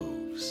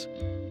meadows,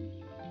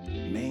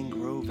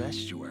 mangrove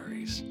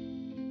estuaries,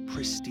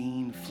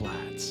 pristine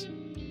flats,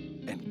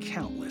 and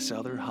countless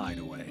other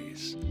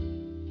hideaways.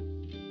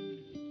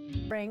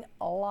 Bring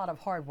a lot of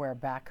hardware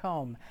back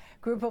home.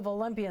 Group of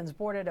Olympians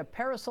boarded a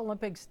Paris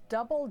Olympics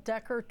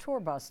double-decker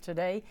tour bus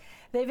today.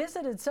 They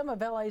visited some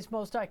of LA's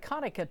most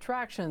iconic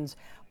attractions.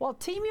 While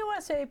Team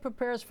USA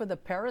prepares for the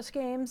Paris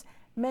Games,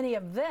 many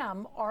of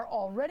them are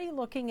already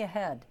looking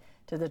ahead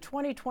to the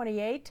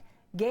 2028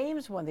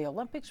 Games when the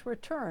Olympics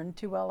return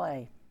to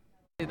LA.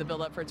 The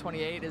build-up for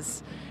 28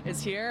 is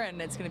here,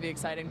 and it's going to be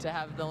exciting to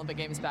have the Olympic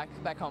Games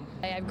back home.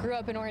 I grew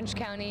up in Orange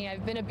County.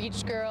 I've been a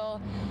beach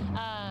girl,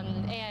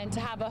 and to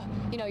have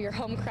your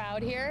home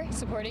crowd here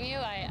supporting you,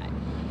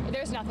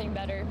 there's nothing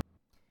better.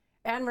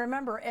 And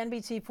remember,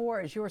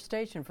 NBC4 is your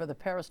station for the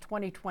Paris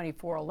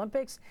 2024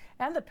 Olympics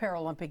and the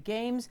Paralympic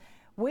Games.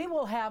 We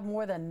will have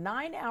more than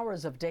 9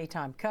 hours of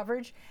daytime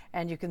coverage,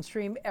 and you can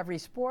stream every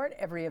sport,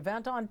 every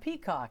event on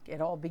Peacock.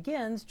 It all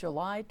begins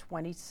July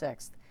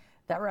 26th.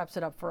 That wraps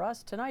it up for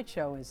us. Tonight's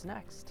show is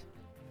next.